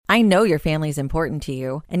I know your family is important to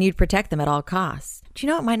you, and you'd protect them at all costs. Do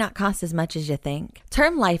you know it might not cost as much as you think?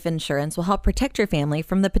 Term life insurance will help protect your family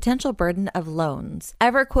from the potential burden of loans.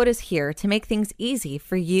 EverQuote is here to make things easy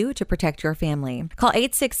for you to protect your family. Call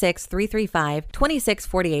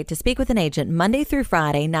 866-335-2648 to speak with an agent Monday through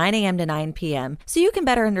Friday, 9 a.m. to 9 p.m. so you can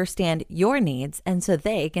better understand your needs and so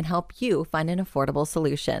they can help you find an affordable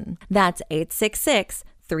solution. That's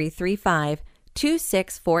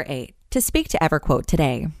 866-335-2648 to speak to EverQuote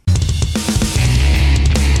today.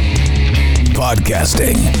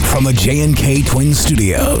 Podcasting from the J&K Twin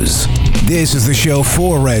Studios. This is the show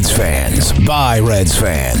for Reds fans, by Reds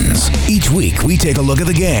fans. Each week, we take a look at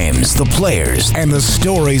the games, the players, and the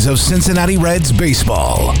stories of Cincinnati Reds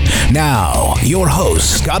baseball. Now, your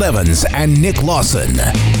hosts, Scott Evans and Nick Lawson.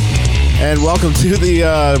 And welcome to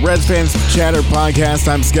the Reds Fans Chatter podcast.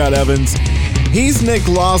 I'm Scott Evans. He's Nick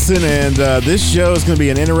Lawson, and this show is going to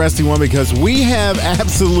be an interesting one because we have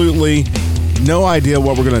absolutely no idea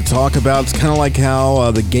what we're going to talk about. It's kind of like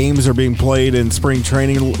how the games are being played in spring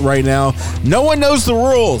training right now. No one knows the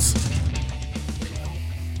rules.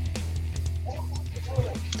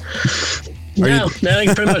 No, they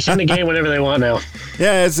can pretty much end the game whenever they want now.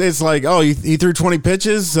 Yeah, it's like, oh, he threw 20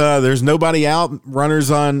 pitches. There's nobody out.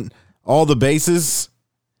 Runners on all the bases.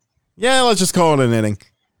 Yeah, let's just call it an inning.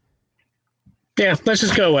 Yeah, let's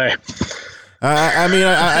just go away.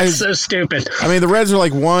 That's so stupid. I mean, the Reds are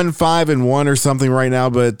like 1-5-1 or something right now,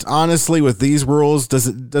 but honestly, with these rules, does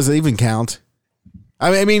it even count?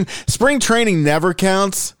 I mean, spring training never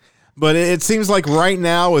counts, but it seems like right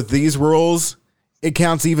now with these rules, it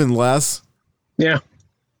counts even less. Yeah,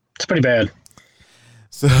 it's pretty bad.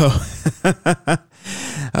 So,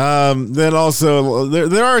 then also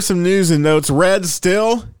there are some news and notes. Reds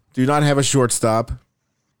still do not have a shortstop.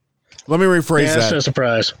 Let me rephrase that. That's no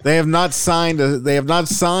surprise. They have not signed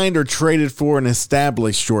or traded for an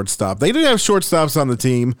established shortstop. They do have shortstops on the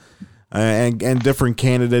team and different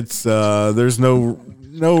candidates. There's no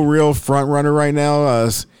real front runner right now.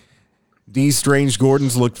 D. Strange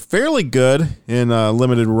Gordon's looked fairly good in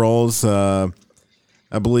limited roles. I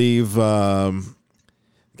believe I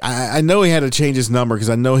know he had to change his number because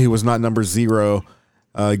I know he was not number 0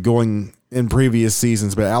 going in previous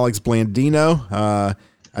seasons. But Alex Blandino,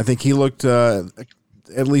 I think he looked at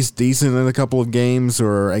least decent in a couple of games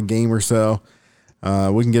or a game or so.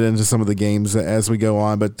 We can get into some of the games as we go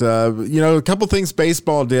on. But, a couple things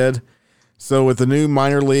baseball did. So with the new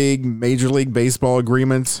minor league, major league baseball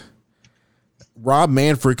agreement, Rob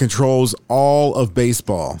Manfred controls all of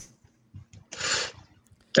baseball.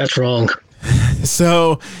 That's wrong.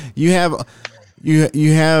 So you have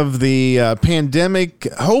the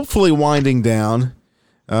pandemic hopefully winding down.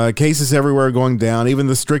 Cases everywhere are going down. Even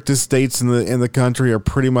the strictest states in the country are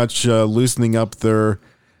pretty much loosening up their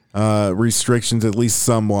restrictions, at least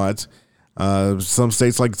somewhat. Some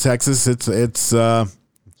states like Texas, it's up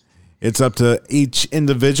to each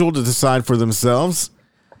individual to decide for themselves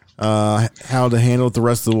how to handle it the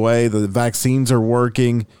rest of the way. The vaccines are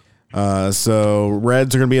working, so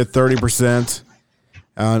Reds are going to be at 30%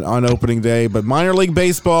 on opening day. But minor league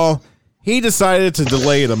baseball, he decided to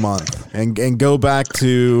delay it a month and go back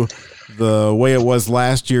to the way it was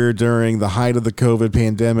last year during the height of the COVID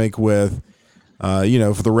pandemic with, for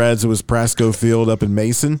the Reds, it was Prasco Field up in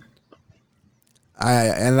Mason.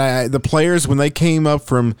 The players, when they came up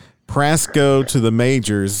from Prasco to the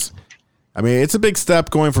majors, I mean, it's a big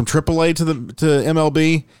step going from AAA to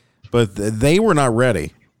MLB, but they were not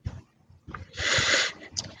ready.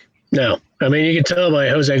 No. I mean, you can tell by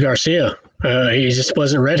Jose Garcia. He just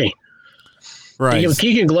wasn't ready. Right.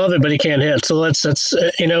 He can glove it, but he can't hit. So that's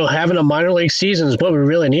having a minor league season is what we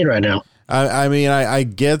really need right now. I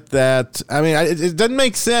get that. I mean, it doesn't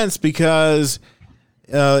make sense because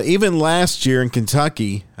even last year in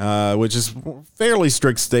Kentucky, which is a fairly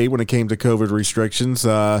strict state when it came to COVID restrictions,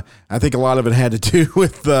 I think a lot of it had to do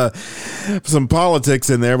with some politics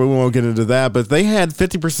in there, but we won't get into that. But they had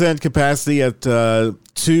 50% capacity at 2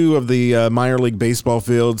 of the minor league baseball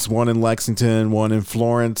fields, one in Lexington, one in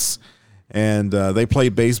Florence. And they play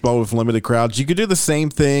baseball with limited crowds. You could do the same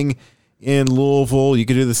thing in Louisville. You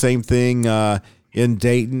could do the same thing in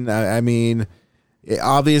Dayton. I mean,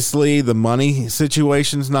 obviously the money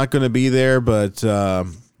situation's not going to be there, but I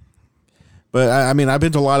mean, I've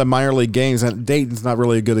been to a lot of minor league games. And Dayton's not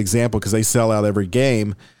really a good example because they sell out every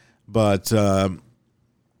game. But if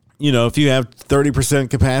you have 30%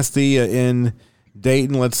 capacity in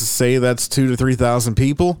Dayton, let's say that's 2,000 to 3,000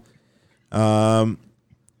 people.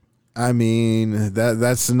 I mean,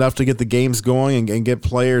 that's enough to get the games going and get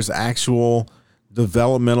players actual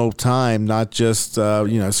developmental time, not just,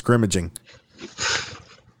 scrimmaging.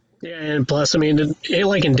 Yeah, and plus, I mean,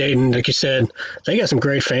 like in Dayton, like you said, they got some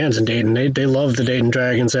great fans in Dayton. They love the Dayton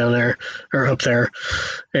Dragons down there or up there,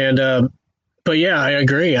 and but yeah, I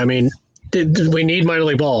agree. I mean, we need minor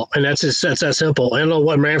league ball, and that's that simple. I don't know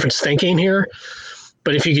what Manfred's thinking here,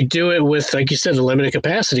 but if you could do it with, like you said, a limited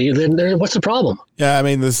capacity, then what's the problem? Yeah, I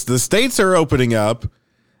mean, the states are opening up.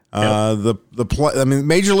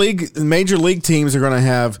 Major league teams are going to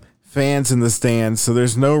have fans in the stands, so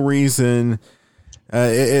there's no reason.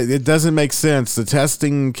 It doesn't make sense. The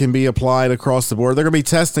testing can be applied across the board. They're going to be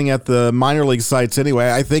testing at the minor league sites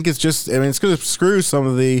anyway. I think it's going to screw some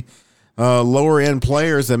of the lower end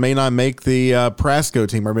players that may not make the Prasco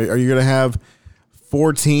team. Are you going to have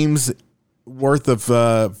 4 teams worth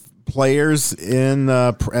of players in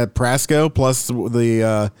at Prasco plus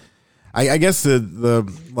the I guess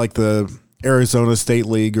the Arizona State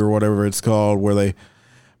League or whatever it's called, where they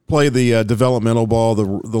play the developmental ball, the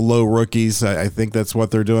low rookies. I think that's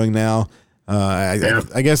what they're doing now.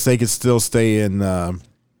 I guess they could still stay in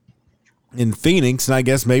Phoenix, and I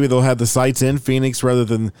guess maybe they'll have the sites in Phoenix rather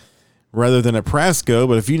than at Prasco.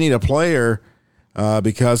 But if you need a player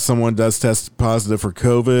because someone does test positive for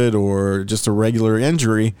COVID or just a regular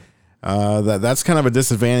injury, that's kind of a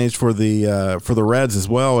disadvantage for the Reds as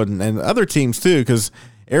well, and other teams too, because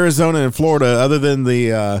Arizona and Florida, other than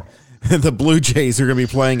the the Blue Jays, are going to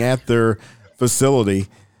be playing at their facility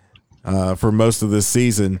for most of this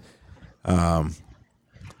season.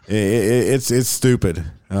 It's stupid.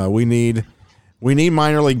 We need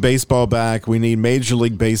minor league baseball back. We need Major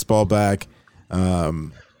League Baseball back,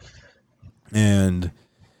 and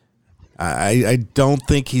I don't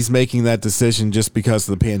think he's making that decision just because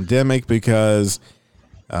of the pandemic, because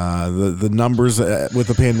the numbers with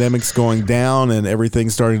the pandemic's going down and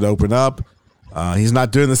everything's starting to open up. He's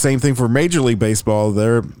not doing the same thing for Major League Baseball.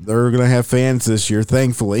 They're going to have fans this year,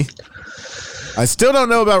 thankfully. I still don't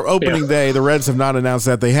know about opening day. The Reds have not announced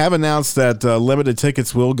that. They have announced that limited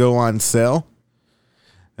tickets will go on sale,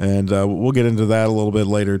 and we'll get into that a little bit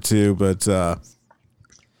later too. But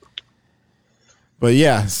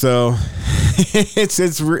yeah, so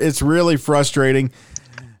it's really frustrating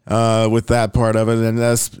with that part of it. And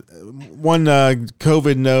that's one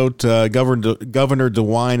COVID note. Governor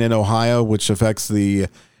DeWine in Ohio, which affects the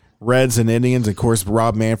Reds and Indians. Of course,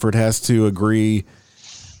 Rob Manfred has to agree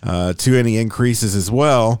to any increases as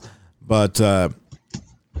well. But the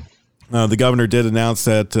governor did announce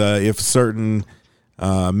that if certain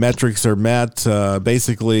metrics are met,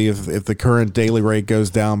 basically if the current daily rate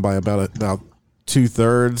goes down by about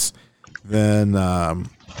 2/3, then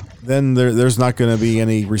there's not going to be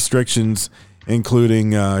any restrictions,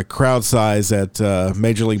 including crowd size at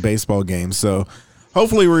Major League Baseball games. So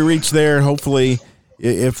hopefully we reach there. Hopefully,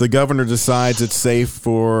 if the governor decides it's safe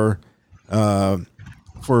for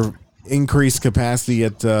increased capacity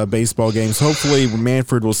at baseball games, hopefully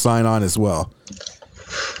Manfred will sign on as well.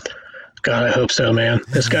 God, I hope so, man.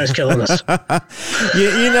 This guy's killing us.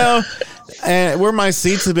 you know, where my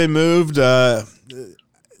seats have been moved,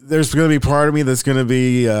 there's going to be part of me that's going to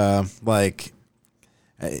be like,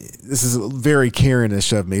 this is very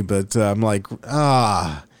Karen-ish of me, but I'm like,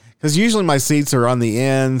 because usually my seats are on the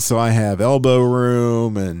end, so I have elbow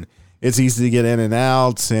room and it's easy to get in and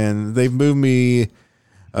out. And they've moved me in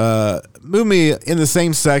the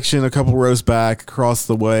same section, a couple rows back across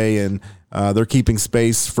the way, and they're keeping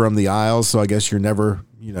space from the aisles. So I guess you're never,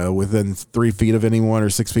 within 3 feet of anyone or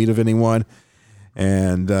 6 feet of anyone.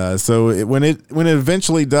 And so when it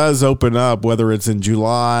eventually does open up, whether it's in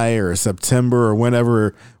July or September or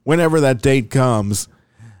whenever that date comes,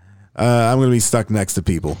 I'm going to be stuck next to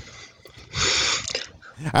people.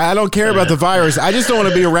 I don't care about the virus. I just don't want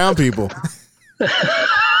to be around people.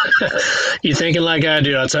 You thinking like I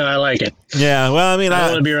do? That's how I like it. Yeah. Well, I mean, I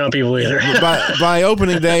don't want to be around people either. by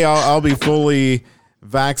opening day, I'll be fully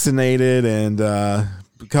vaccinated, and a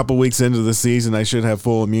couple weeks into the season, I should have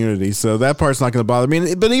full immunity. So that part's not going to bother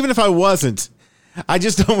me. But even if I wasn't, I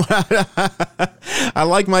just don't. I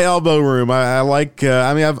like my elbow room. I like.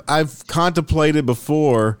 I've contemplated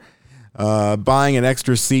before buying an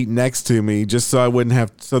extra seat next to me, just so I wouldn't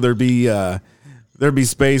have. So there'd be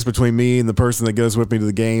space between me and the person that goes with me to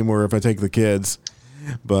the game, or if I take the kids.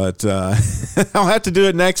 But I'll have to do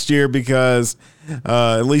it next year because,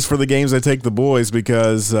 at least for the games I take the boys,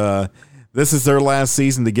 because this is their last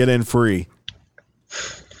season to get in free.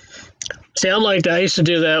 See, I'm like that. I used to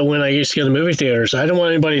do that when I used to go to the movie theaters. I don't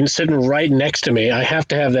want anybody sitting right next to me. I have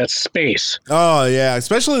to have that space. Oh, yeah,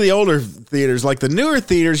 especially the older theaters. Like the newer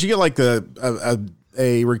theaters, you get like a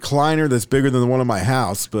recliner that's bigger than the one in my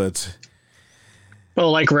house, but... Oh,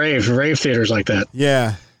 like rave theaters like that.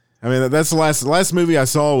 Yeah. I mean, that's the last movie I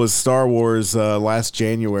saw was Star Wars last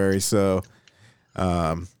January. So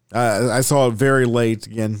I saw it very late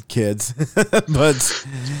again, kids. But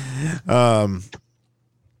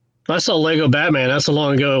I saw Lego Batman. That's how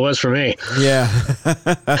long ago it was for me. Yeah.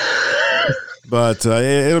 But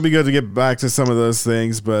it'll be good to get back to some of those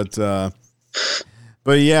things. But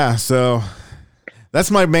yeah, so that's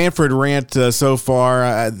my Manfred rant so far.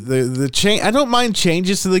 I don't mind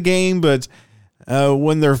changes to the game, but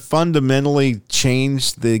when they're fundamentally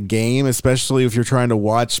changed the game, especially if you're trying to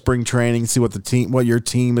watch spring training, see what your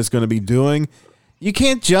team is going to be doing, you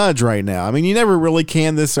can't judge right now. I mean, you never really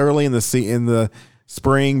can this early in the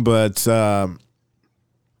spring, but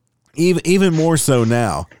even more so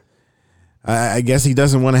now. I guess he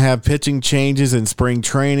doesn't want to have pitching changes in spring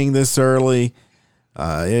training this early.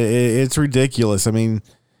 It's ridiculous. I mean,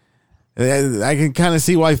 I can kind of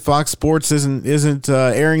see why Fox Sports isn't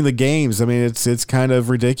airing the games. I mean, it's kind of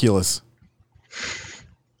ridiculous.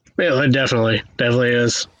 Yeah, it definitely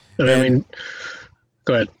is. I mean,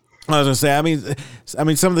 go ahead. I was gonna say, I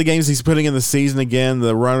mean, some of the games he's putting in the season again,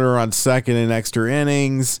 the runner on second in extra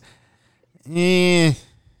innings.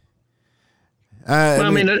 Well, I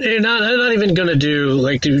mean, they're not even going to do,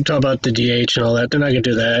 like, to talk about the DH and all that. They're not going to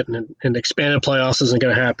do that. And expanded playoffs isn't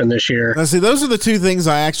going to happen this year. Now, see, those are the two things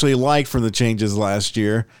I actually liked from the changes last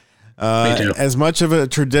year. Me too. As much of a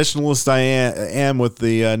traditionalist I am with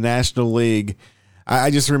the National League, I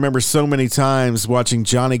just remember so many times watching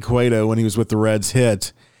Johnny Cueto when he was with the Reds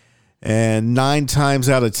hit. And 9 times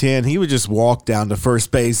out of 10, he would just walk down to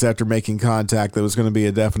first base after making contact that was going to be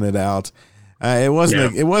a definite out. It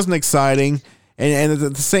wasn't exciting. And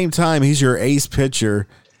at the same time, he's your ace pitcher.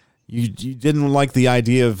 You didn't like the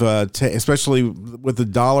idea of, especially with the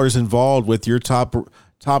dollars involved with your top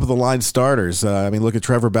of the line starters. I mean, look at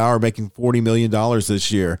Trevor Bauer making $40 million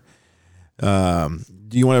this year.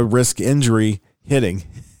 Do you want to risk injury hitting?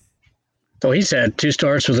 Oh, he's had 2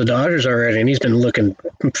 starts with the Dodgers already, and he's been looking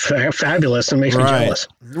fabulous and makes me jealous.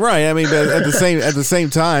 Right. I mean, but at the same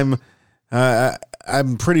time,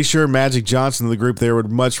 I'm pretty sure Magic Johnson, the group there,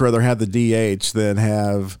 would much rather have the DH than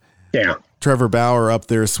have Trevor Bauer up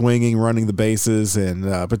there swinging, running the bases, and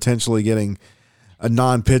potentially getting a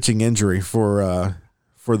non-pitching injury for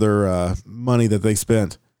their money that they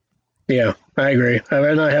spent. Yeah, I agree. I'd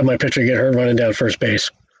rather not have my pitcher get hurt running down first base.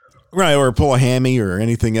 Right, or pull a hammy or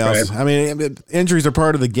anything else. Right. I mean, injuries are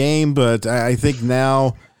part of the game, but I think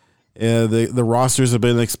now the rosters have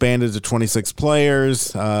been expanded to 26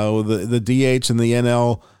 players. The DH and the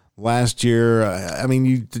NL last year, I mean,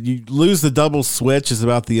 you lose the double switch is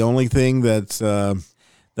about the only thing that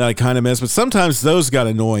I kind of miss. But sometimes those got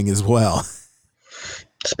annoying as well.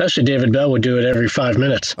 Especially David Bell would do it every 5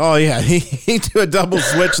 minutes. Oh, yeah. He'd do a double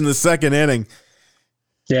switch in the second inning.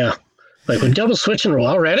 Yeah. Like, we're double switching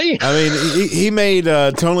already? I mean, he made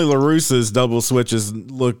Tony La Russa's double switches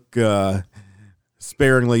look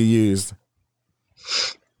sparingly used.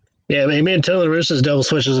 Yeah, I mean, he made Tony La Russa's double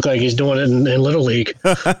switches look like he's doing it in Little League.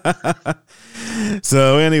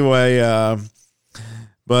 So, anyway,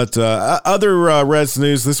 but other Reds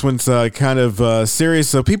news, this one's kind of serious.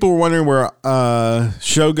 So, people were wondering where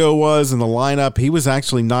Shogo was in the lineup. He was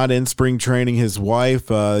actually not in spring training. His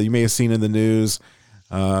wife, you may have seen in the news,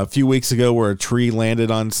 a few weeks ago where a tree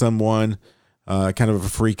landed on someone, kind of a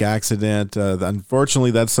freak accident.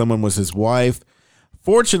 Unfortunately, that someone was his wife.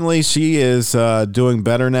 Fortunately, she is doing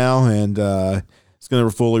better now and is going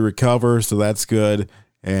to fully recover, so that's good.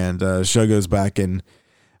 And Shogo's back in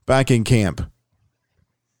camp.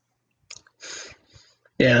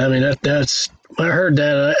 Yeah, I mean, that's when I heard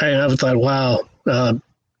that, I thought, wow,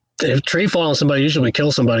 if tree fall on somebody usually would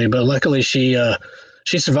kill somebody, but luckily she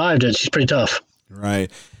survived it. She's pretty tough.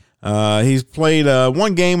 Right. He's played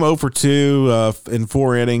 1 game 0 for 2 in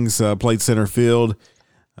 4 innings, played center field,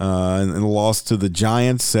 and lost to the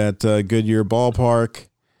Giants at Goodyear Ballpark.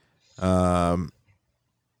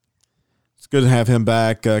 It's good to have him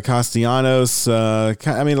back. Castellanos,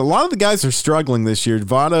 I mean, a lot of the guys are struggling this year.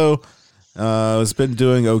 Votto has been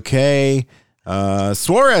doing okay.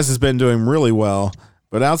 Suarez has been doing really well.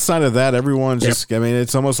 But outside of that, everyone's just, I mean,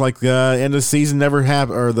 it's almost like the end of season never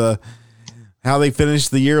happened, or how they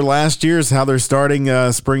finished the year last year is how they're starting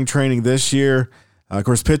spring training this year. Of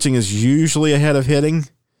course, pitching is usually ahead of hitting,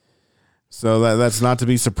 so that's not to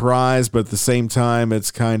be surprised. But at the same time,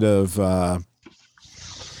 it's kind of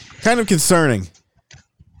concerning.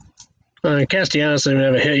 Castellanos doesn't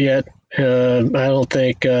have a hit yet. I don't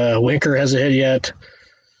think Winker has a hit yet.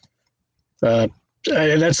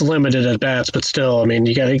 That's limited at bats, but still, I mean,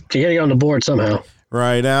 you got to get on the board somehow.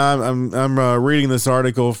 Right now, I'm reading this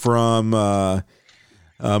article from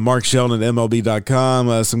Mark Sheldon at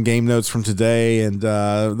MLB.com, some game notes from today, and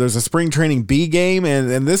there's a spring training B game,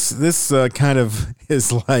 and this kind of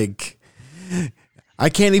is like, I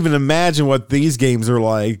can't even imagine what these games are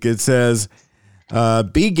like. It says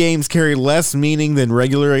B games carry less meaning than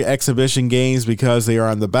regular exhibition games because they are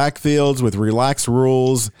on the backfields with relaxed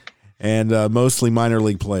rules and mostly minor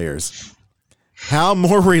league players. How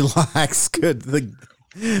more relaxed could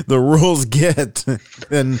the rules get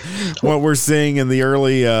than what we're seeing in the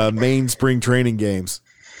early main spring training games?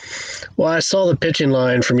 Well, I saw the pitching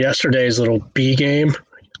line from yesterday's little B game.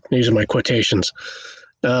 These are my quotations.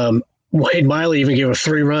 Wade Miley even gave up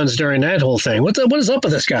 3 runs during that whole thing. What is up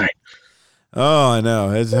with this guy? Oh, I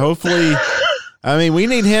know. It's hopefully, I mean, we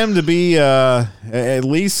need him to be at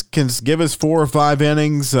least can give us 4 or 5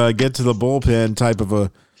 innings, get to the bullpen type of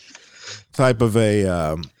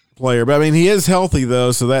a player. But I mean, he is healthy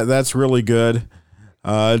though, so that's really good.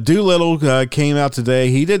 Doolittle came out today.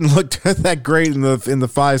 He didn't look that great in the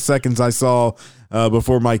 5 seconds I saw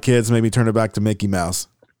before my kids made me turn it back to Mickey Mouse.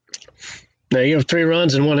 Now you have 3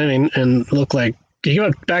 runs in 1 inning and look like you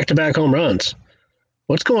have back-to-back home runs.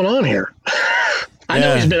 What's going on here? I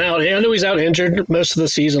know he's been out. I know he's out injured most of the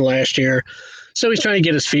season last year, so he's trying to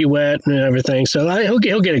get his feet wet and everything. So he'll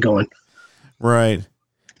get it going. Right.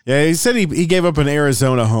 Yeah, he said he gave up an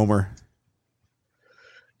Arizona homer.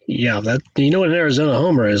 Yeah, that you know what an Arizona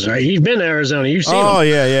homer is, right? You've been to Arizona. You've seen Oh, them.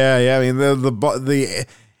 yeah. I mean, the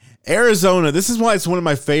Arizona, this is why it's one of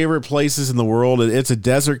my favorite places in the world. It's a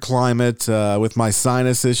desert climate with my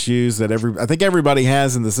sinus issues that I think everybody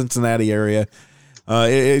has in the Cincinnati area.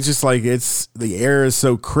 It's just like the air is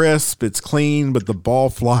so crisp, it's clean, but the ball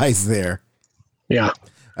flies there. Yeah.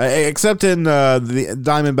 Except in the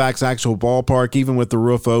Diamondbacks' actual ballpark, even with the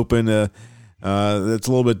roof open, it's a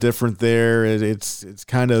little bit different there. It's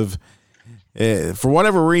kind of, for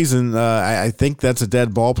whatever reason, I think that's a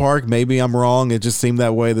dead ballpark. Maybe I'm wrong. It just seemed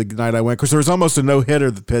that way the night I went, because there was almost a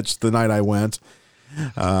no-hitter that pitched the night I went.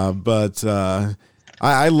 But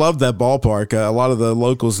I love that ballpark. A lot of the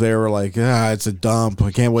locals there were like, it's a dump.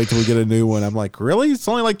 I can't wait till we get a new one. I'm like, really? It's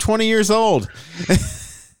only like 20 years old.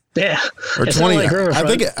 Yeah. Or 20. Like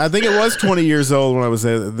I think it was 20 years old when I was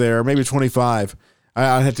there, maybe 25.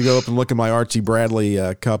 I'd have to go up and look at my Archie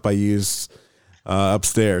Bradley cup I used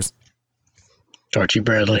upstairs. Archie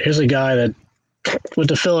Bradley. Here's a guy that went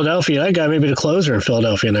to Philadelphia. That guy may be the closer in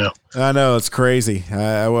Philadelphia now. I know, it's crazy.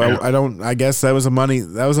 I guess that was a money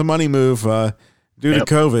move due to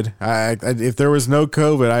COVID. If there was no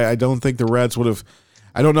COVID, I don't think the Reds would have.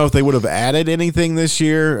 I don't know if they would have added anything this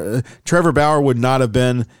year. Trevor Bauer would not have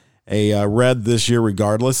been a Red this year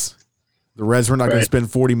regardless. The Reds were not going to spend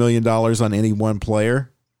 $40 million on any one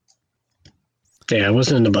player. Yeah, it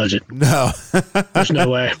wasn't in the budget. No. There's no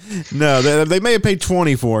way. No, they may have paid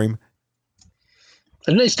 20 for him.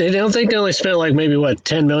 Didn't they don't think they only spent like maybe,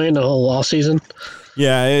 $10 million the whole offseason?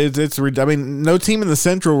 Yeah, it's. I mean, no team in the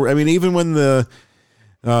Central. I mean, even when the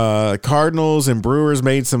Cardinals and Brewers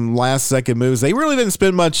made some last-second moves, they really didn't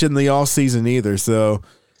spend much in the offseason either. So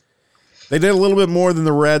they did a little bit more than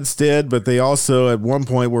the Reds did, but they also at one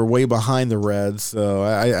point were way behind the Reds. So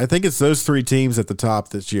I think it's those 3 teams at the top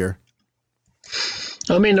this year.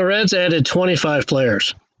 I mean, the Reds added 25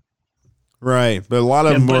 players. Right, but a lot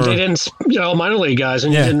of them were. They didn't, minor league guys,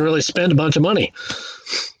 and you didn't really spend a bunch of money.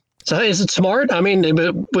 So is it smart? I mean,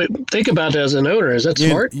 but think about it as an owner. Is that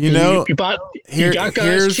smart? You got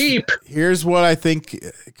guys cheap. Here's what I think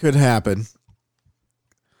could happen.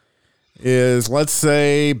 Is, let's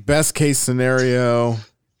say, best case scenario,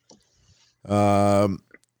 April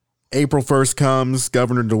 1st comes,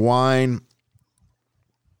 Governor DeWine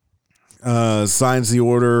signs the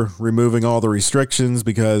order removing all the restrictions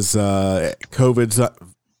because COVID's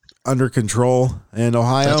under control in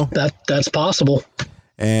Ohio. That's possible.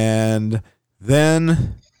 And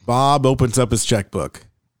then Bob opens up his checkbook.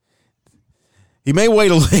 He may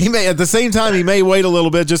wait at the same time, he may wait a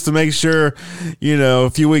little bit just to make sure, a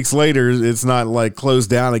few weeks later it's not like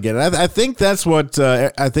closed down again. I think that's what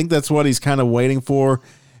he's kind of waiting for.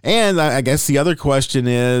 And I guess the other question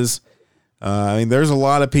is, there's a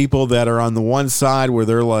lot of people that are on the one side where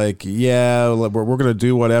they're like, yeah, we're going to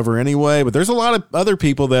do whatever anyway. But there's a lot of other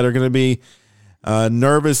people that are going to be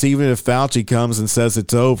nervous, even if Fauci comes and says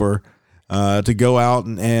it's over, to go out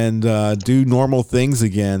and do normal things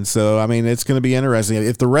again. So, it's going to be interesting.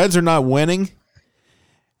 If the Reds are not winning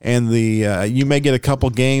and you may get a couple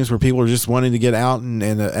games where people are just wanting to get out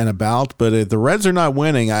and about, but if the Reds are not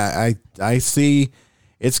winning, I see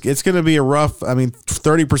it's going to be a rough,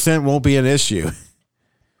 30% won't be an issue.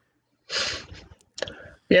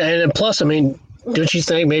 Yeah, and plus, don't you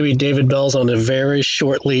think maybe David Bell's on a very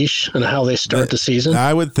short leash on how they start the season?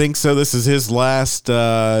 I would think so. This is his last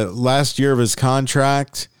year of his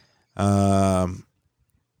contract. I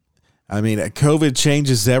mean, COVID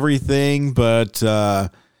changes everything, but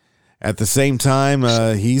at the same time,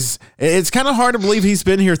 it's kind of hard to believe he's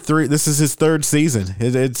been here this is his third season.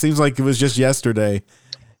 It seems like it was just yesterday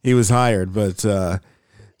he was hired, but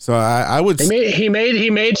so I would. He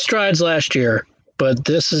made strides last year, but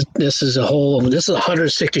this is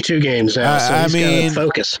 162 games now. So he's got to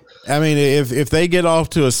focus. I mean, if they get off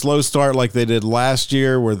to a slow start like they did last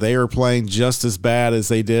year, where they were playing just as bad as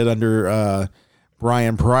they did under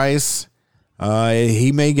Brian Price,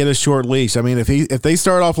 he may get a short leash. I mean, if they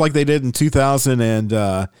start off like they did in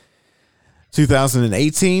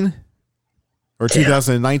 2018 or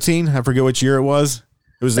 2019, I forget which year it was.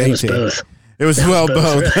 It was 18. It was both.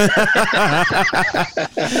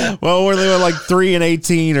 Well, when they were like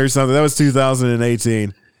 3-18 or something, that was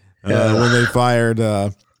 2018 when they fired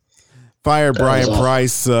Brian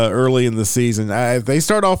Price early in the season. If they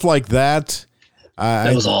start off like that,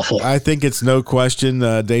 that was awful. I think it's no question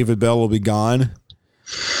David Bell will be gone.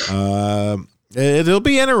 It'll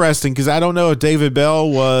be interesting because I don't know if David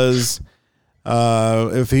Bell was,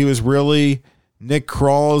 if he was really Nick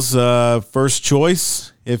Kral's first choice,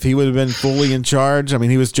 if he would have been fully in charge. I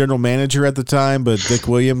mean, he was general manager at the time, but Dick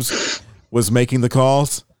Williams was making the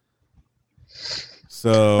calls.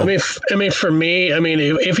 So I mean, for me,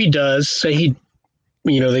 if he does, say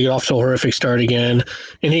they get off to a horrific start again,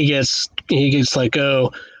 and he gets like,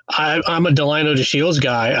 I'm a Delino DeShields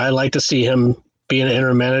guy. I like to see him be an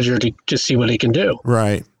interim manager to just see what he can do.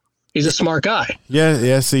 Right. He's a smart guy. Yeah,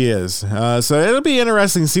 yes, he is. So it'll be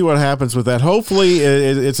interesting to see what happens with that. Hopefully,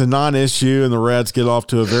 it's a non-issue, and the Reds get off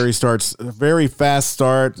to a very fast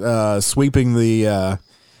start, sweeping the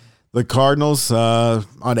Cardinals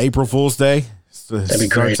on April Fool's Day. That'd be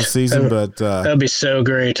great. The season, that'd be so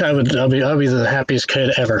great. I'll be the happiest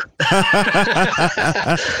kid ever.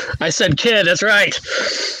 I said kid. That's right.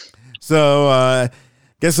 So.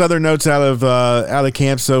 Guess other notes out of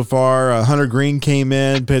camp so far. Hunter Green came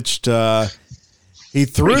in, pitched. He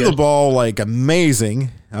threw the ball like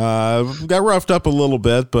amazing. Got roughed up a little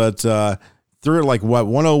bit, but threw it like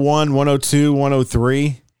 101, 102,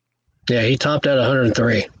 103. Yeah, he topped at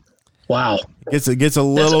 103. Wow. Gets a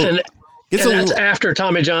little. That's after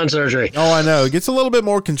Tommy John surgery. Oh, I know. Gets a little bit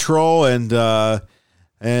more control, and I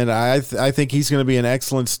think he's going to be an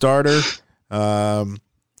excellent starter.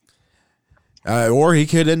 Or he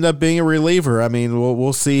could end up being a reliever. I mean,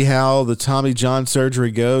 we'll see how the Tommy John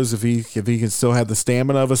surgery goes. If he can still have the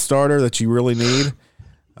stamina of a starter that you really need,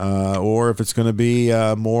 or if it's going to be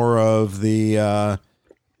more of the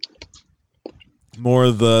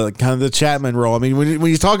kind of the Chapman role. I mean, when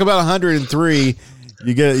you talk about 103,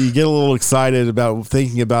 you get a little excited about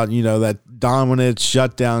thinking about that dominant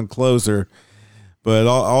shutdown closer. But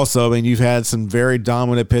also, I mean, you've had some very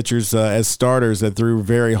dominant pitchers as starters that threw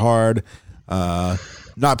very hard.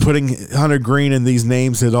 Not putting Hunter Green in these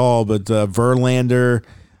names at all, but Verlander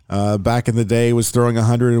back in the day was throwing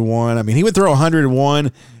 101. I mean, he would throw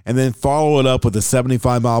 101 and then follow it up with a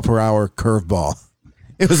 75-mile-per-hour curveball.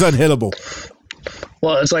 It was unhittable.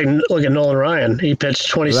 Well, it's like, look at Nolan Ryan. He pitched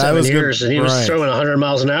 27 years, and he was throwing 100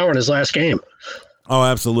 miles an hour in his last game. Oh,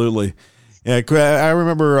 absolutely. Yeah, I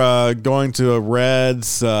remember going to a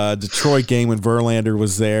Reds Detroit game when Verlander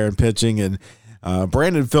was there and pitching, and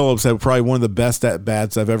Brandon Phillips had probably one of the best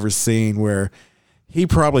at-bats I've ever seen, where he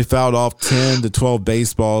probably fouled off 10 to 12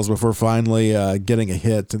 baseballs before finally getting a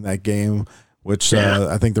hit in that game, which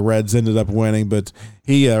I think the Reds ended up winning. But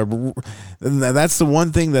that's the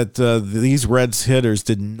one thing that these Reds hitters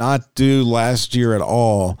did not do last year at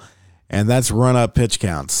all, and that's run up pitch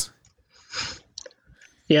counts.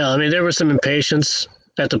 Yeah, I mean, there was some impatience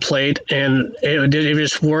at the plate, and it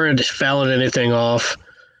just weren't fouling anything off.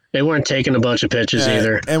 They weren't taking a bunch of pitches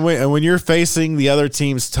either. And when you're facing the other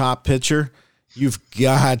team's top pitcher, you've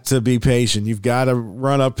got to be patient. You've got to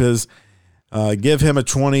run up his, give him a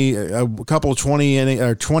couple 20 inning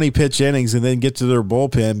or 20 pitch innings, and then get to their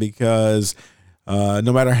bullpen, because no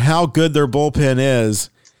matter how good their bullpen is,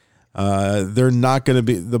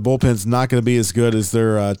 the bullpen's not going to be as good as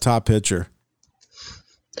their top pitcher.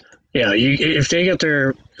 Yeah, if they get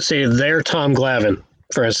their Tom Glavine,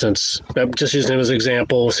 for instance, I'm just using him as an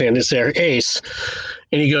example, saying it's their ace,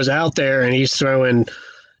 and he goes out there and he's throwing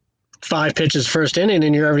 5 pitches first inning,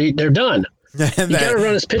 and they're done. You got to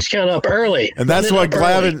run his pitch count up early. And that's what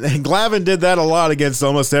Glavine did that a lot against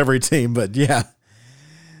almost every team, but yeah.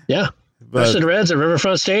 Yeah. Versus the Reds at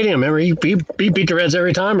Riverfront Stadium. Remember, he beat the Reds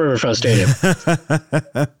every time at Riverfront Stadium.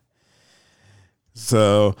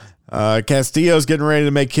 So Castillo's getting ready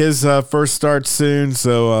to make his first start soon.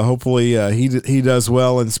 So hopefully he does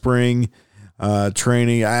well in spring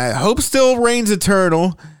training. I hope still reigns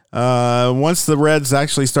eternal. Once the Reds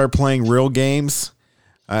actually start playing real games,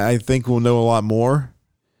 I think we'll know a lot more.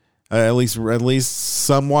 At least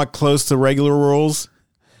somewhat close to regular rules.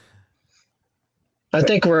 I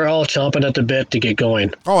think we're all chomping at the bit to get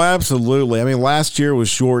going. Oh, absolutely. I mean, last year was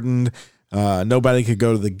shortened. Nobody could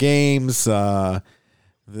go to the games. The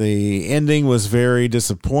ending was very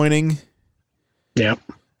disappointing. Yeah.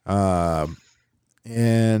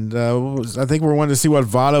 And I think we're wanting to see what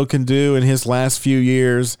Votto can do in his last few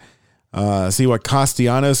years, see what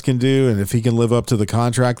Castellanos can do, and if he can live up to the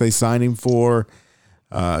contract they signed him for.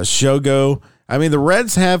 Shogo. I mean, the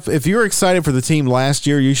Reds have, if you were excited for the team last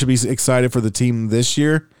year, you should be excited for the team this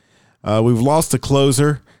year. We've lost a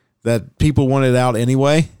closer that people wanted out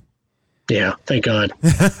anyway. Yeah, thank God.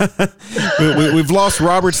 We've lost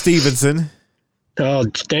Robert Stevenson. Oh,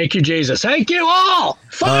 thank you, Jesus. Thank you all.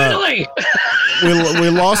 Finally. We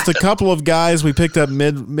lost a couple of guys we picked up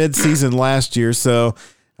mid-season last year. So,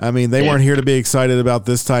 I mean, they weren't here to be excited about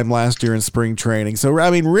this time last year in spring training. So, I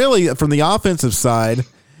mean, really, from the offensive side,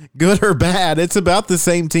 good or bad, it's about the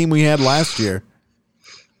same team we had last year.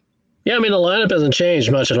 Yeah, I mean, the lineup hasn't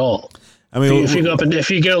changed much at all. I mean, if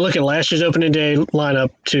you go look at last year's opening day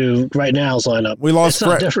lineup to right now's lineup, we lost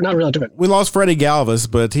not really different. We lost Freddie Galvis,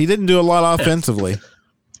 but he didn't do a lot offensively.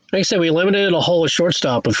 Like I said, we eliminated a hole at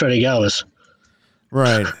shortstop with Freddie Galvis.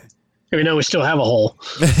 Right. Even though we still have a hole.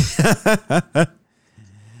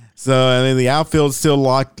 So, I mean, the outfield's still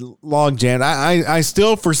log jammed. I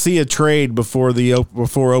still foresee a trade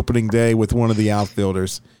before opening day with one of the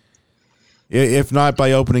outfielders. If not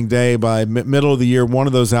by opening day, by middle of the year, one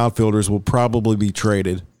of those outfielders will probably be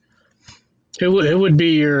traded. Who would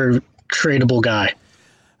be your tradable guy?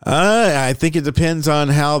 I think it depends on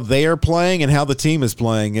how they are playing and how the team is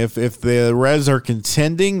playing. If the Reds are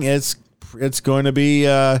contending, it's going to be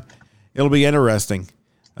it'll be interesting.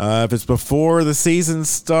 If it's before the season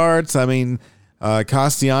starts, I mean,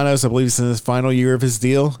 Castellanos, I believe, is in his final year of his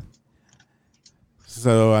deal.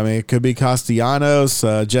 So, I mean, it could be Castellanos.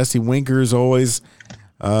 Jesse Winker's always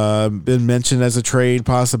been mentioned as a trade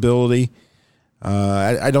possibility.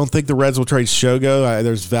 I don't think the Reds will trade Shogo.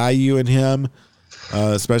 There's value in him,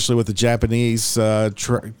 especially with the Japanese,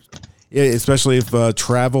 especially if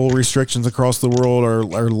travel restrictions across the world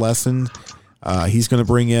are lessened. He's going to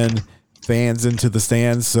bring in fans into the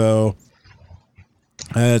stands, so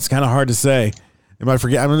it's kind of hard to say.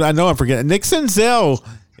 I know I'm forgetting. Nick Senzel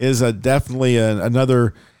is definitely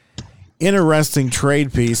another interesting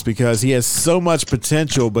trade piece because he has so much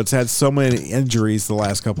potential, but's had so many injuries the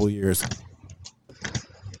last couple of years.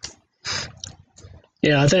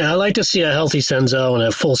 Yeah, I like to see a healthy Senzel and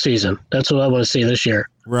a full season. That's what I want to see this year.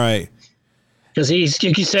 Right. Because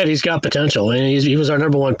like you said, he's got potential, and he was our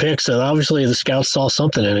number one pick, so obviously the scouts saw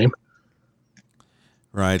something in him.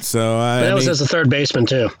 Right, so that was as a third baseman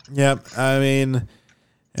too. Yep, I mean,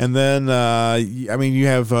 and then you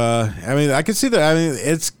have I could see that. I mean,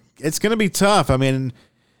 it's going to be tough. I mean,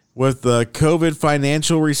 with the COVID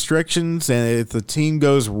financial restrictions, and if the team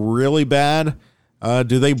goes really bad,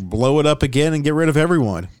 do they blow it up again and get rid of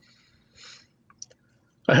everyone?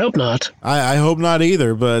 I hope not. I hope not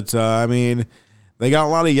either. But I mean, they got a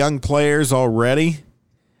lot of young players already.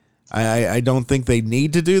 I don't think they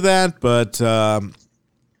need to do that, but.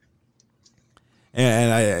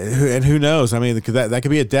 And who knows? I mean, that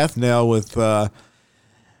could be a death knell with. I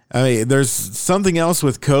mean, there's something else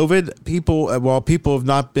with COVID. People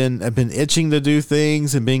have been itching to do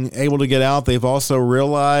things and being able to get out. They've also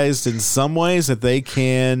realized in some ways that they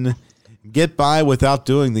can get by without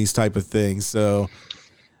doing these type of things. So,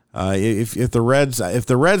 if the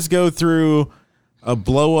Reds go through a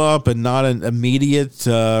blow up and not an immediate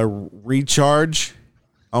recharge,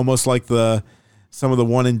 almost like some of the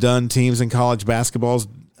one and done teams in college basketballs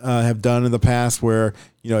have done in the past, where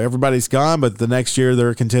everybody's gone, but the next year they're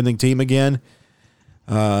a contending team again.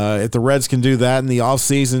 If the Reds can do that in the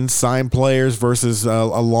offseason, sign players versus a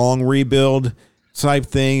long rebuild type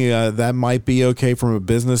thing, that might be okay from a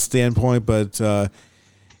business standpoint. But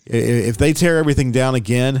if they tear everything down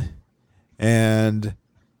again and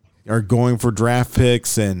are going for draft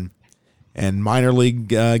picks and minor league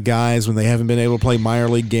guys when they haven't been able to play minor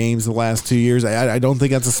league games the last 2 years, I don't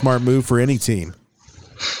think that's a smart move for any team.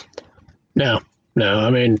 No. I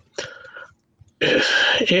mean,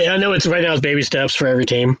 I know it's right now it's baby steps for every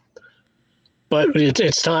team, but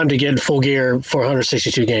it's time to get full gear for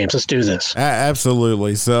 162 games. Let's do this.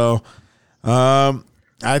 Absolutely. So,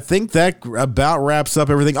 I think that about wraps up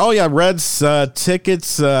everything. Oh yeah, Reds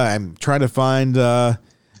tickets. I'm trying to find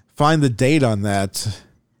the date on that.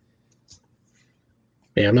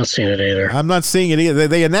 Yeah, I'm not seeing it either. I'm not seeing it either.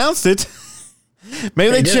 They announced it.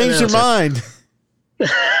 Maybe they changed their mind.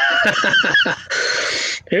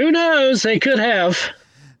 Who knows? They could have.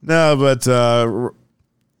 No, but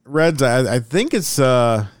Reds. I think it's.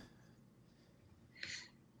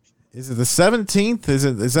 Is it the 17th? Is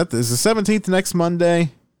the 17th next Monday?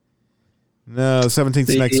 No, the 17th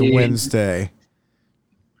is next Wednesday.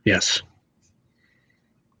 Yes.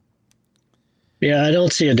 Yeah, I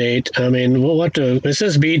don't see a date. I mean, it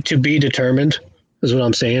says to be determined is what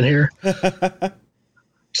I'm saying here.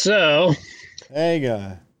 So, there you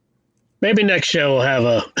go. Maybe next show we'll have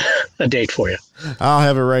a date for you. I'll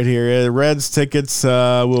have it right here. Reds tickets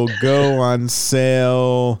will go on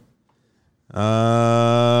sale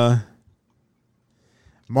March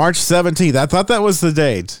 17th. I thought that was the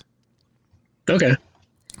date. Okay.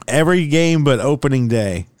 Every game but opening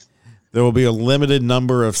day, there will be a limited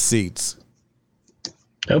number of seats.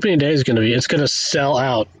 Opening day is going to sell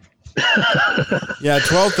out. Yeah,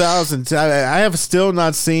 12,000. I have still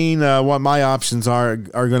not seen what my options are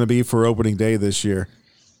going to be for opening day this year.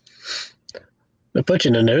 They'll put you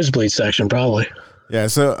in the nosebleed section, probably. Yeah,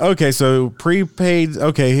 so prepaid.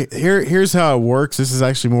 Okay, here's how it works. This is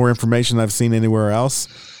actually more information I've seen anywhere else.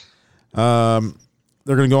 They're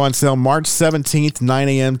going to go on sale March 17th, 9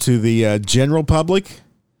 a.m. to the general public,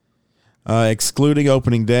 excluding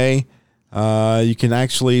opening day. You can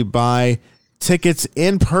actually buy tickets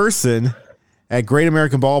in person at Great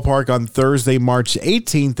American Ballpark on Thursday, March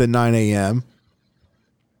 18th at 9 a.m.,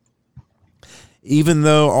 even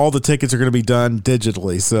though all the tickets are going to be done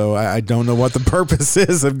digitally. So I don't know what the purpose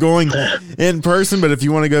is of going in person, but if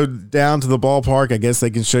you want to go down to the ballpark, I guess they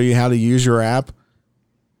can show you how to use your app.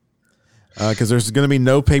 Because there's going to be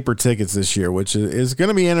no paper tickets this year, which is going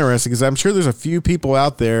to be interesting because I'm sure there's a few people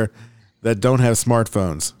out there that don't have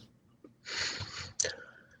smartphones.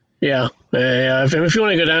 Yeah. If you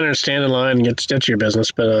want to go down there and stand in line, that's your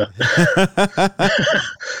business. But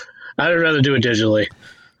I'd rather do it digitally.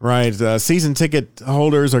 Right. Season ticket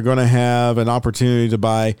holders are going to have an opportunity to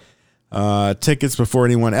buy tickets before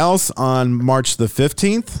anyone else on March the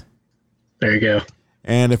 15th. There you go.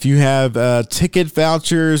 And if you have ticket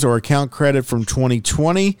vouchers or account credit from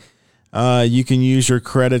 2020, you can use your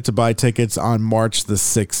credit to buy tickets on March the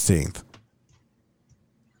 16th.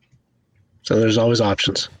 So there's always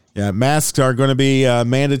options. Yeah, masks are going to be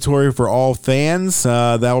mandatory for all fans.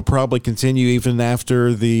 That will probably continue even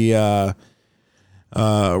after the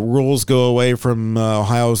rules go away from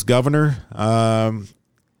Ohio's governor,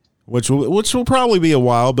 which will probably be a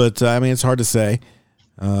while, but I mean it's hard to say.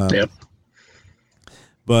 Yep.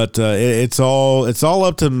 But it's all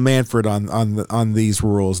up to Manfred on these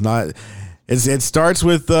rules. It starts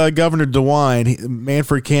with Governor DeWine.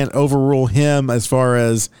 Manfred can't overrule him as far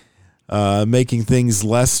as making things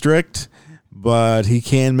less strict, but he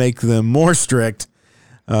can make them more strict.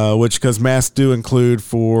 Which, because masks do include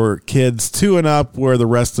for kids 2 and up, where the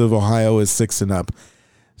rest of Ohio is 6 and up.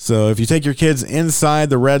 So if you take your kids inside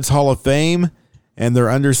the Reds Hall of Fame and they're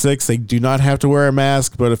under 6, they do not have to wear a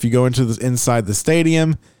mask. But if you go inside the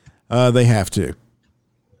stadium, they have to.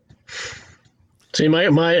 See, I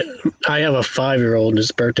have a 5-year-old, and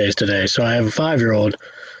his birthday's today, so I have a 5-year-old.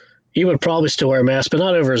 He would probably still wear a mask, but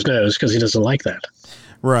not over his nose because he doesn't like that.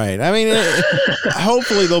 Right. I mean,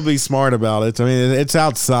 hopefully they'll be smart about it. I mean, it's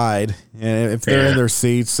outside, and if they're in their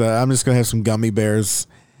seats, I'm just going to have some gummy bears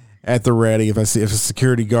at the ready. If a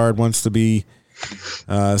security guard wants to be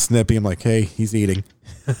snippy, I'm like, hey, he's eating.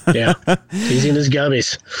 Yeah, he's eating his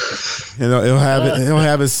gummies. And he'll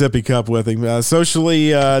have his sippy cup with him. Socially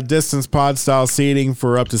distanced pod style seating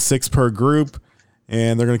for up to 6 per group,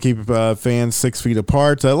 and they're going to keep fans 6 feet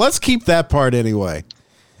apart. Let's keep that part anyway.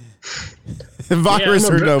 Virus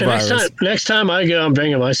or no virus. Next time I go, I'm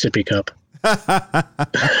bringing my sippy cup.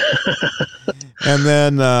 And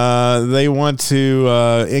then they want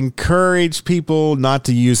to encourage people not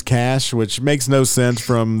to use cash, which makes no sense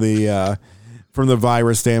from the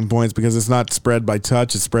virus standpoint because it's not spread by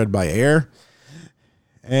touch; it's spread by air.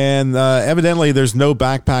 And evidently, there's no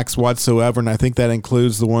backpacks whatsoever, and I think that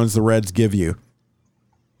includes the ones the Reds give you.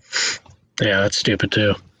 Yeah, that's stupid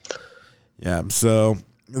too. Yeah, so.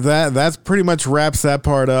 That's pretty much wraps that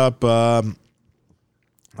part up. I'm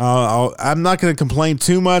not going to complain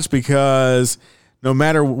too much because no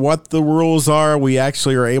matter what the rules are, we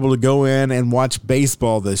actually are able to go in and watch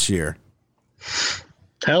baseball this year.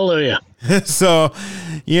 Hallelujah. So,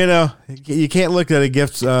 you can't look at a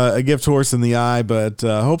gift horse in the eye, but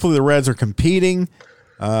hopefully the Reds are competing.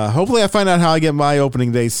 Hopefully I find out how I get my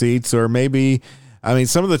opening day seats, or maybe, I mean,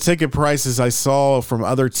 some of the ticket prices I saw from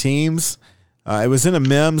other teams, it was in a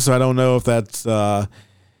mem, so I don't know if that's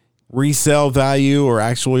resale value or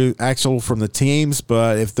actual from the teams,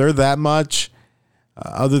 but if they're that much,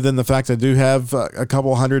 other than the fact I do have a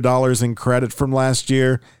couple $100 in credit from last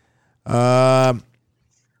year, I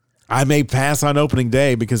may pass on opening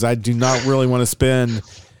day because I do not really want to spend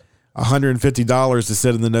 $150 to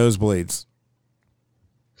sit in the nosebleeds.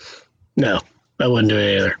 No, I wouldn't do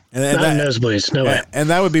it either. Not nosebleeds, no way. And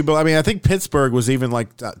that would be, I mean, I think Pittsburgh was even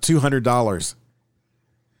like $200.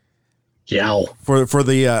 Yow. For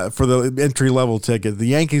the entry level ticket. The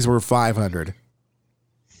Yankees were $500.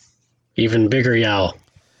 Even bigger yow.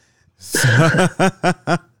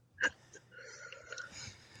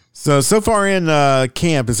 So far in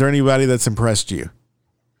camp, is there anybody that's impressed you?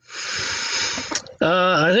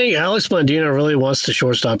 I think Alex Blandino really wants the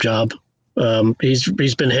shortstop job. He's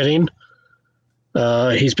been hitting.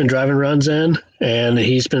 He's been driving runs in, and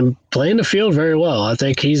he's been playing the field very well. I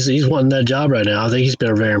think he's wanting that job right now. I think he's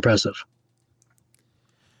been very impressive.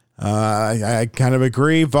 I kind of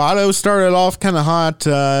agree. Votto started off kind of hot.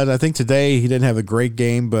 I think today he didn't have a great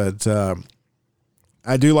game, but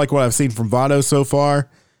I do like what I've seen from Votto so far.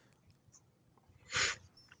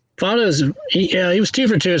 Votto's, he was 2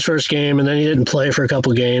 for 2 his first game, and then he didn't play for a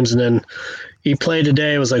couple of games, and then he played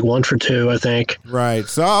today. It was like 1 for 2, I think. Right.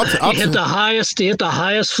 So he hit the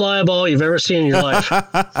highest fly ball you've ever seen in your life.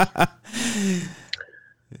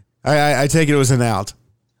 I take it was an out.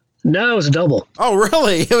 No, it was a double. Oh,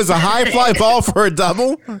 really? It was a high fly ball for a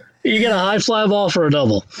double? You get a high fly ball for a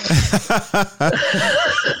double.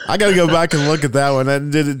 I got to go back and look at that one.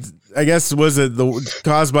 And I guess, was it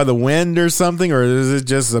caused by the wind or something, or is it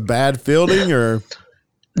just a bad fielding? Or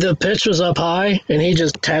the pitch was up high, and he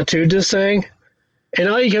just tattooed this thing, and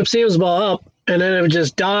all you kept seeing was the ball up, and then it would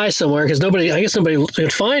just die somewhere because I guess nobody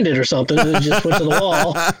could find it or something. It just went to the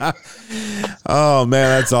wall. Oh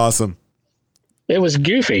man, that's awesome. It was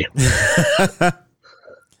goofy.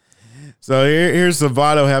 So here's the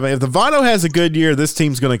Votto having. If the Votto has a good year, this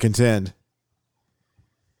team's going to contend.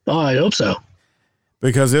 Oh, I hope so.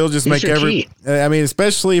 Because it'll just make every. I mean,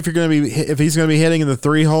 especially if he's going to be hitting in the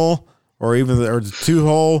 3-hole or even the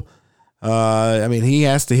 2-hole. I mean, he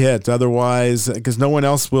has to hit, otherwise, because no one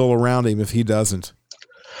else will around him if he doesn't.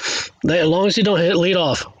 As long as he don't hit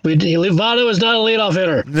leadoff. Votto is not a leadoff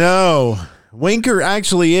hitter. No, Winker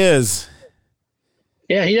actually is.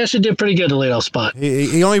 Yeah, he actually did pretty good in the leadoff spot.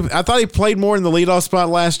 I thought he played more in the leadoff spot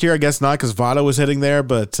last year. I guess not because Votto was hitting there,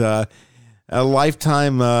 but a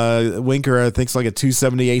lifetime Winker, I think, is like a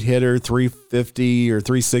 278 hitter, 350 or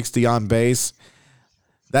 360 on base.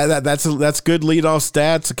 That's good leadoff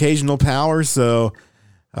stats, occasional power. So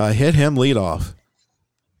hit him leadoff.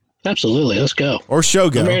 Absolutely, let's go. Or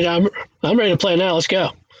Shogo. I'm ready to play now. Let's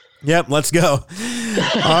go. Yep, let's go.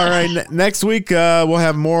 All right, next week we'll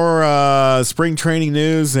have more spring training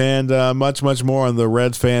news and much, much more on the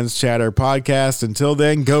Reds Fans Chatter podcast. Until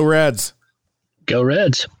then, go Reds. Go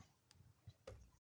Reds.